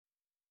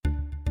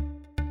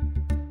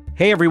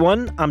Hey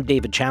everyone, I'm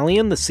David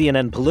Chalian, the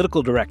CNN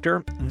political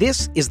director.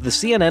 This is the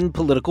CNN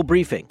Political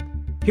Briefing.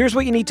 Here's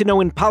what you need to know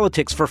in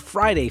politics for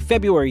Friday,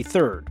 February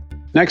 3rd.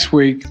 Next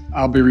week,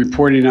 I'll be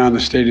reporting on the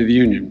State of the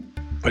Union.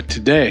 But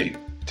today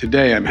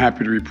I'm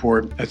happy to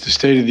report that the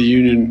State of the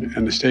Union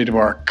and the state of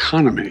our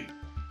economy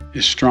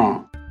is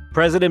strong.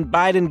 President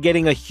Biden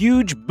getting a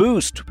huge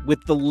boost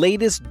with the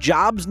latest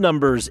jobs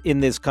numbers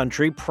in this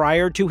country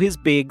prior to his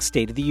big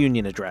State of the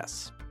Union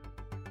address.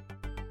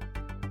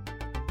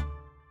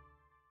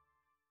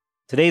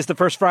 Today's the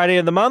first Friday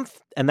of the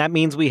month, and that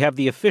means we have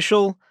the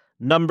official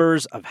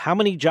numbers of how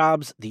many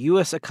jobs the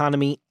U.S.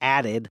 economy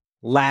added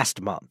last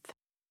month.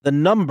 The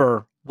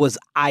number was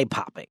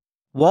eye-popping.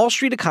 Wall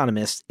Street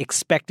economists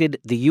expected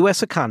the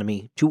U.S.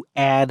 economy to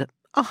add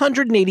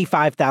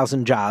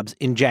 185,000 jobs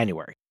in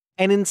January.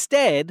 And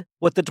instead,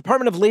 what the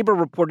Department of Labor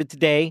reported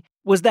today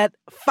was that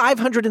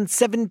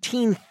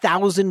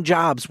 517,000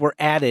 jobs were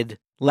added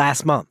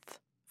last month.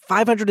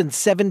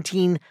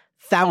 517,000.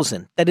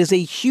 That is a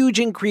huge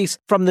increase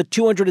from the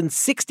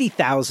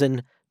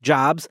 260,000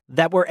 jobs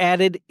that were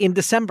added in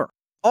December.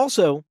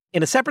 Also,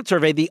 in a separate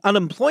survey, the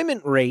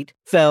unemployment rate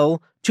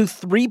fell to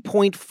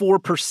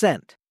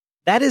 3.4%.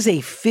 That is a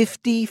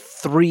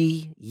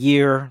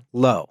 53-year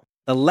low.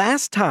 The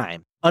last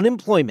time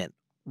unemployment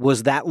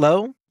was that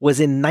low was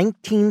in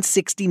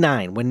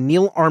 1969 when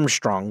Neil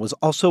Armstrong was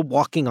also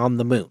walking on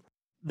the moon.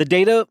 The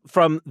data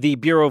from the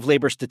Bureau of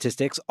Labor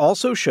Statistics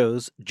also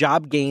shows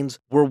job gains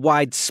were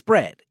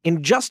widespread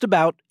in just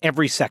about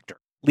every sector.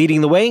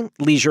 Leading the way,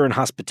 leisure and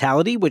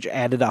hospitality, which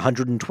added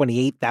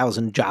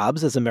 128,000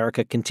 jobs as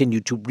America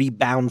continued to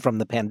rebound from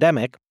the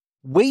pandemic.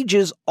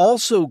 Wages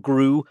also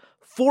grew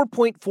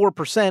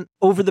 4.4%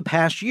 over the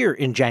past year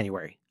in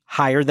January,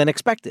 higher than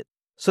expected.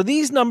 So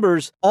these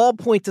numbers all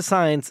point to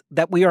signs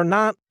that we are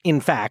not, in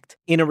fact,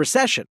 in a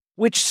recession,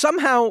 which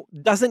somehow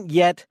doesn't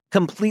yet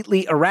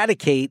completely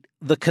eradicate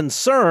the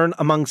concern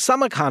among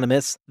some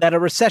economists that a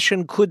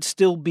recession could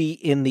still be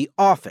in the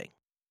offing.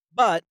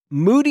 But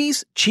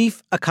Moody's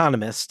chief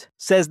economist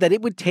says that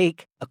it would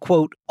take a,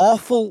 quote,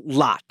 awful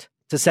lot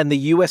to send the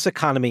U.S.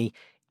 economy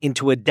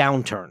into a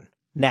downturn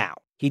now.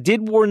 He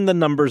did warn the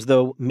numbers,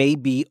 though, may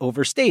be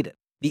overstated.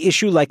 The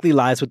issue likely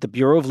lies with the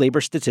Bureau of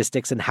Labor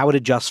Statistics and how it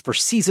adjusts for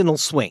seasonal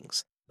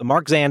swings. The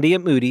Mark Zandi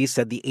at Moody's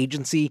said the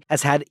agency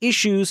has had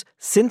issues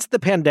since the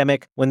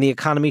pandemic when the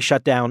economy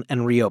shut down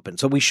and reopened.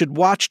 So we should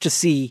watch to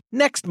see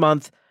next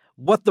month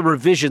what the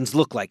revisions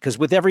look like, because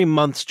with every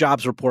month's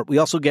jobs report, we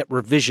also get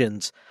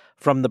revisions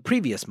from the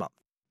previous month.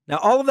 Now,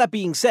 all of that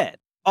being said,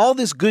 all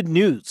this good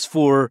news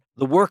for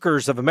the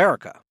workers of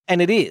America, and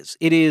it is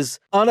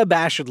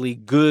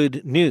unabashedly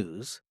good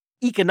news.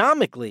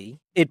 Economically,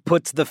 it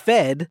puts the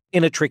Fed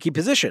in a tricky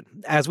position.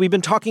 As we've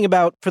been talking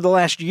about for the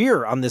last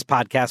year on this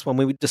podcast when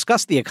we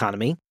discussed the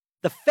economy,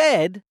 the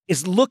Fed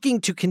is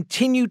looking to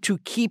continue to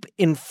keep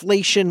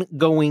inflation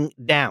going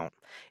down.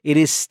 It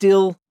is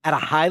still at a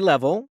high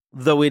level,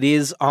 though it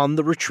is on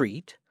the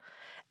retreat.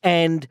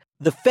 And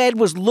the Fed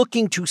was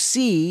looking to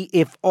see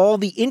if all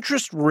the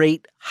interest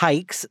rate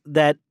hikes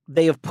that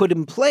they have put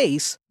in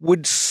place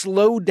would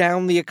slow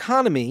down the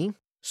economy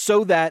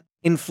so that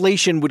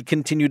inflation would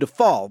continue to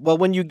fall. Well,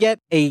 when you get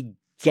a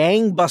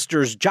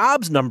gangbusters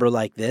jobs number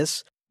like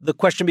this, the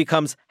question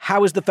becomes,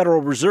 how is the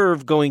Federal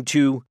Reserve going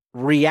to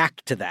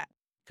react to that?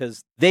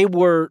 Because they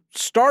were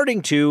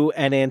starting to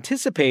and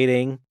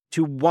anticipating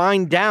to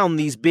wind down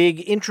these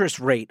big interest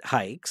rate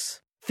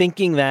hikes,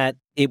 thinking that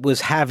it was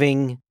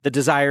having the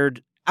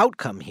desired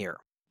outcome here.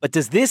 But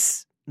does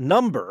this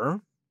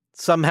number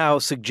somehow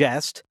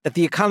suggest that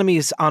the economy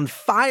is on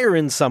fire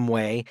in some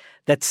way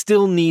that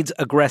still needs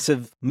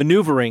aggressive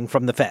maneuvering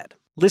from the Fed?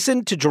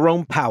 Listen to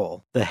Jerome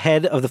Powell, the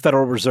head of the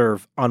Federal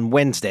Reserve, on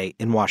Wednesday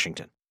in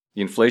Washington.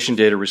 The inflation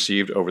data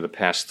received over the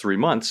past 3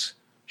 months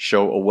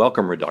show a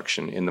welcome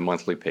reduction in the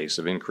monthly pace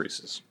of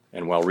increases.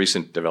 And while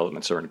recent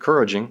developments are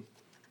encouraging,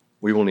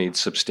 we will need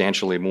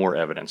substantially more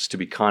evidence to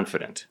be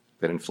confident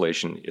that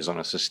inflation is on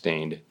a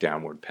sustained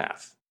downward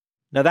path.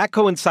 Now, that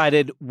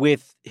coincided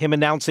with him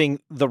announcing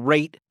the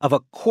rate of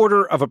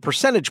 0.25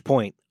 percentage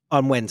point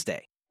on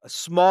Wednesday, a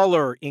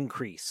smaller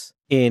increase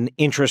in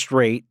interest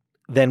rate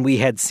than we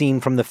had seen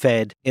from the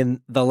Fed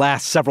in the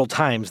last several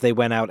times they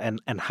went out and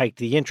hiked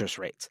the interest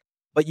rates.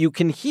 But you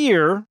can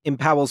hear in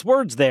Powell's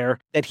words there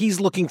that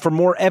he's looking for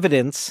more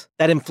evidence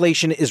that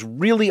inflation is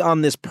really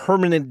on this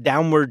permanent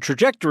downward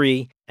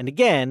trajectory. And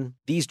again,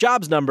 these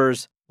jobs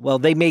numbers, well,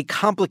 they may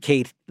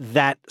complicate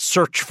that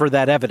search for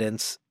that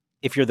evidence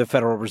if you're the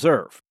Federal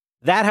Reserve.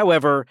 That,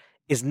 however,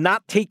 is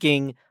not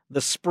taking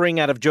the spring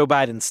out of Joe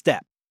Biden's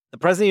step. The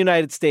President of the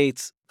United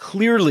States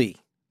clearly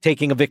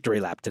taking a victory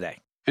lap today.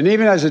 And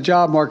even as the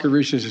job market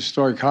reaches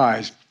historic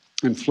highs,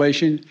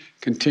 inflation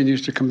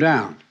continues to come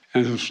down.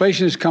 And as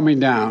inflation is coming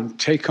down,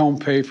 take-home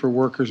pay for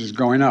workers is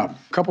going up.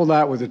 Couple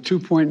that with a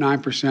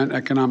 2.9%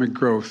 economic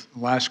growth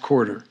last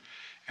quarter,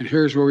 and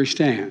here's where we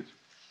stand.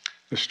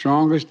 The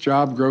strongest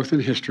job growth in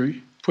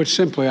history. Put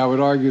simply, I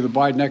would argue the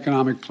Biden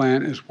economic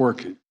plan is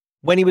working.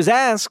 When he was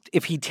asked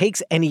if he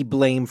takes any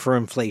blame for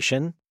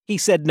inflation, he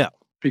said no.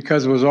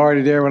 Because it was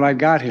already there when I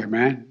got here,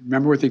 man.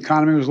 Remember what the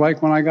economy was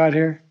like when I got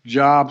here?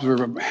 Jobs were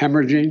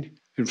hemorrhaging.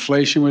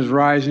 Inflation was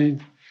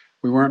rising.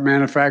 We weren't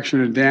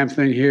manufacturing a damn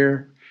thing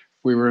here.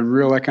 We were in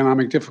real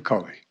economic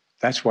difficulty.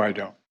 That's why I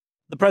don't.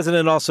 The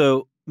president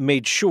also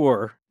made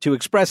sure to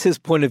express his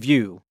point of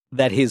view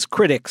that his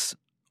critics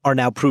are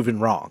now proven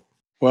wrong.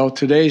 Well,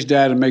 today's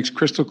data makes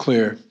crystal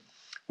clear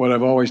what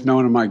I've always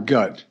known in my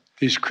gut.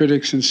 These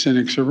critics and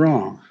cynics are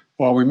wrong.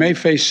 While we may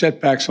face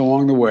setbacks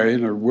along the way,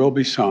 and there will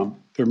be some,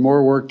 there's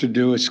more work to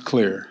do, it's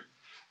clear.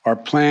 Our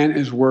plan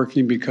is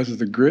working because of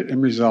the grit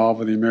and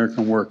resolve of the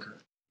American worker.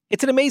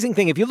 It's an amazing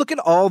thing. If you look at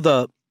all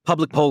the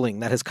public polling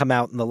that has come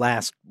out in the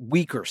last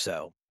week or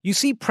so, you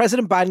see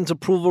President Biden's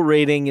approval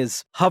rating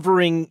is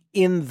hovering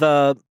in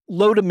the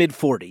low to mid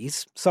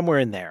 40s, somewhere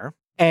in there.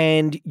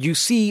 And you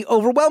see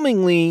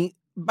overwhelmingly,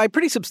 by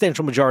pretty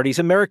substantial majorities,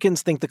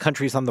 Americans think the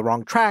country's on the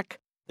wrong track.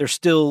 They're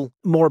still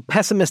more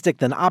pessimistic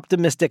than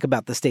optimistic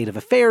about the state of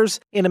affairs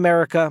in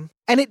America.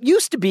 And it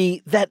used to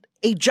be that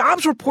a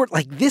jobs report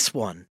like this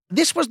one,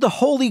 this was the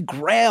holy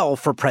grail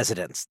for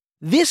presidents.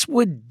 This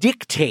would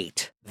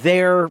dictate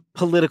their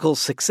political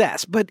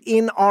success. But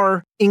in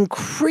our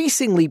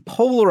increasingly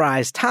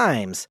polarized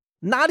times,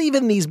 not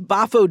even these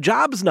boffo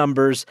jobs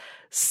numbers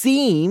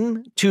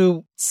seem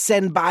to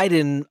send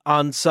Biden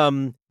on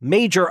some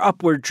major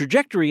upward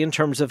trajectory in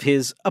terms of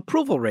his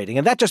approval rating.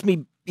 And that just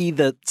may be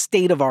the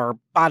state of our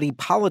body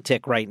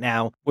politic right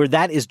now, where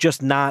that is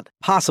just not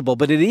possible.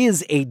 But it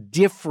is a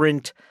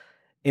different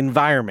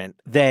environment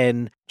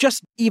than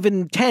just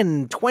even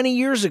 10, 20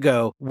 years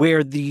ago,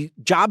 where the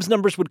jobs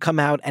numbers would come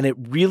out and it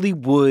really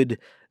would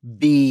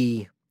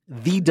be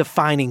the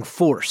defining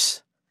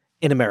force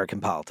in American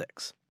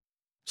politics.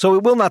 So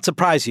it will not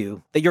surprise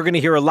you that you're going to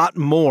hear a lot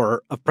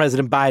more of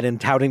President Biden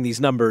touting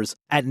these numbers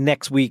at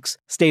next week's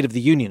State of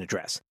the Union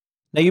address.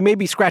 Now, you may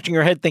be scratching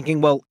your head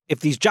thinking, well,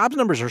 if these jobs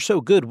numbers are so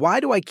good, why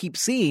do I keep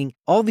seeing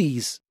all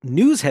these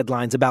news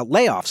headlines about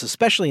layoffs,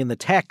 especially in the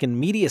tech and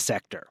media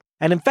sector?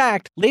 And in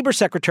fact, Labor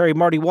Secretary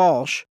Marty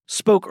Walsh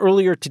spoke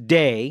earlier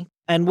today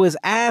and was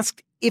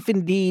asked if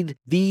indeed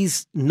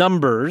these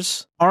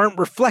numbers aren't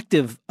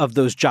reflective of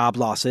those job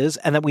losses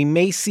and that we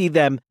may see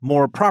them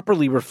more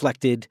properly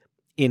reflected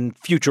in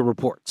future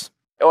reports.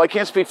 Well, I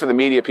can't speak for the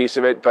media piece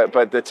of it,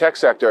 but the tech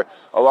sector,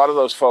 a lot of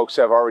those folks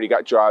have already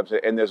got jobs,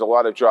 and there's a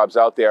lot of jobs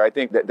out there. I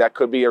think that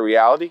could be a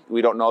reality.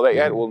 We don't know that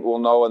yet. We'll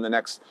know in the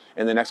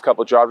next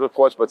couple of job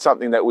reports, but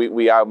something that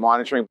we are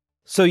monitoring.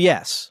 So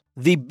yes,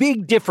 the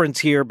big difference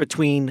here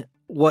between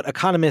what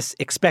economists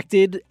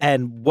expected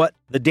and what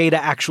the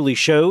data actually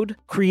showed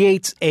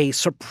creates a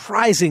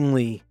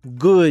surprisingly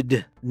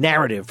good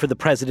narrative for the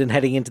president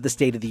heading into the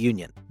State of the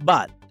Union.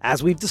 But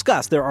as we've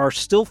discussed, there are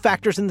still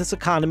factors in this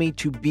economy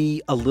to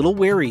be a little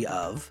wary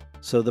of.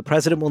 So the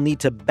president will need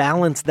to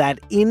balance that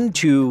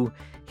into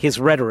his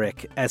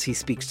rhetoric as he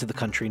speaks to the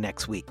country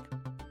next week.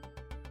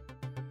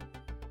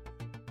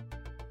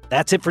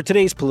 That's it for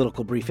today's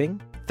political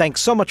briefing.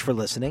 Thanks so much for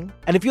listening.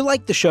 And if you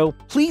like the show,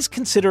 please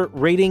consider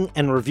rating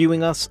and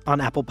reviewing us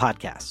on Apple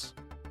Podcasts.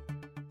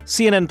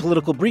 CNN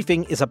Political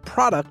Briefing is a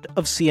product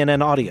of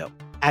CNN Audio.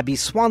 Abby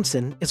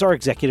Swanson is our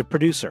executive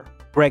producer.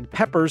 Greg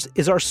Peppers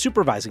is our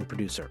supervising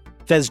producer.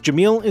 Fez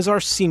Jamil is our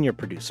senior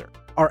producer.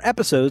 Our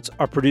episodes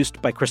are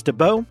produced by Krista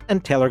Bowe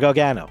and Taylor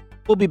Galgano.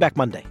 We'll be back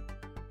Monday.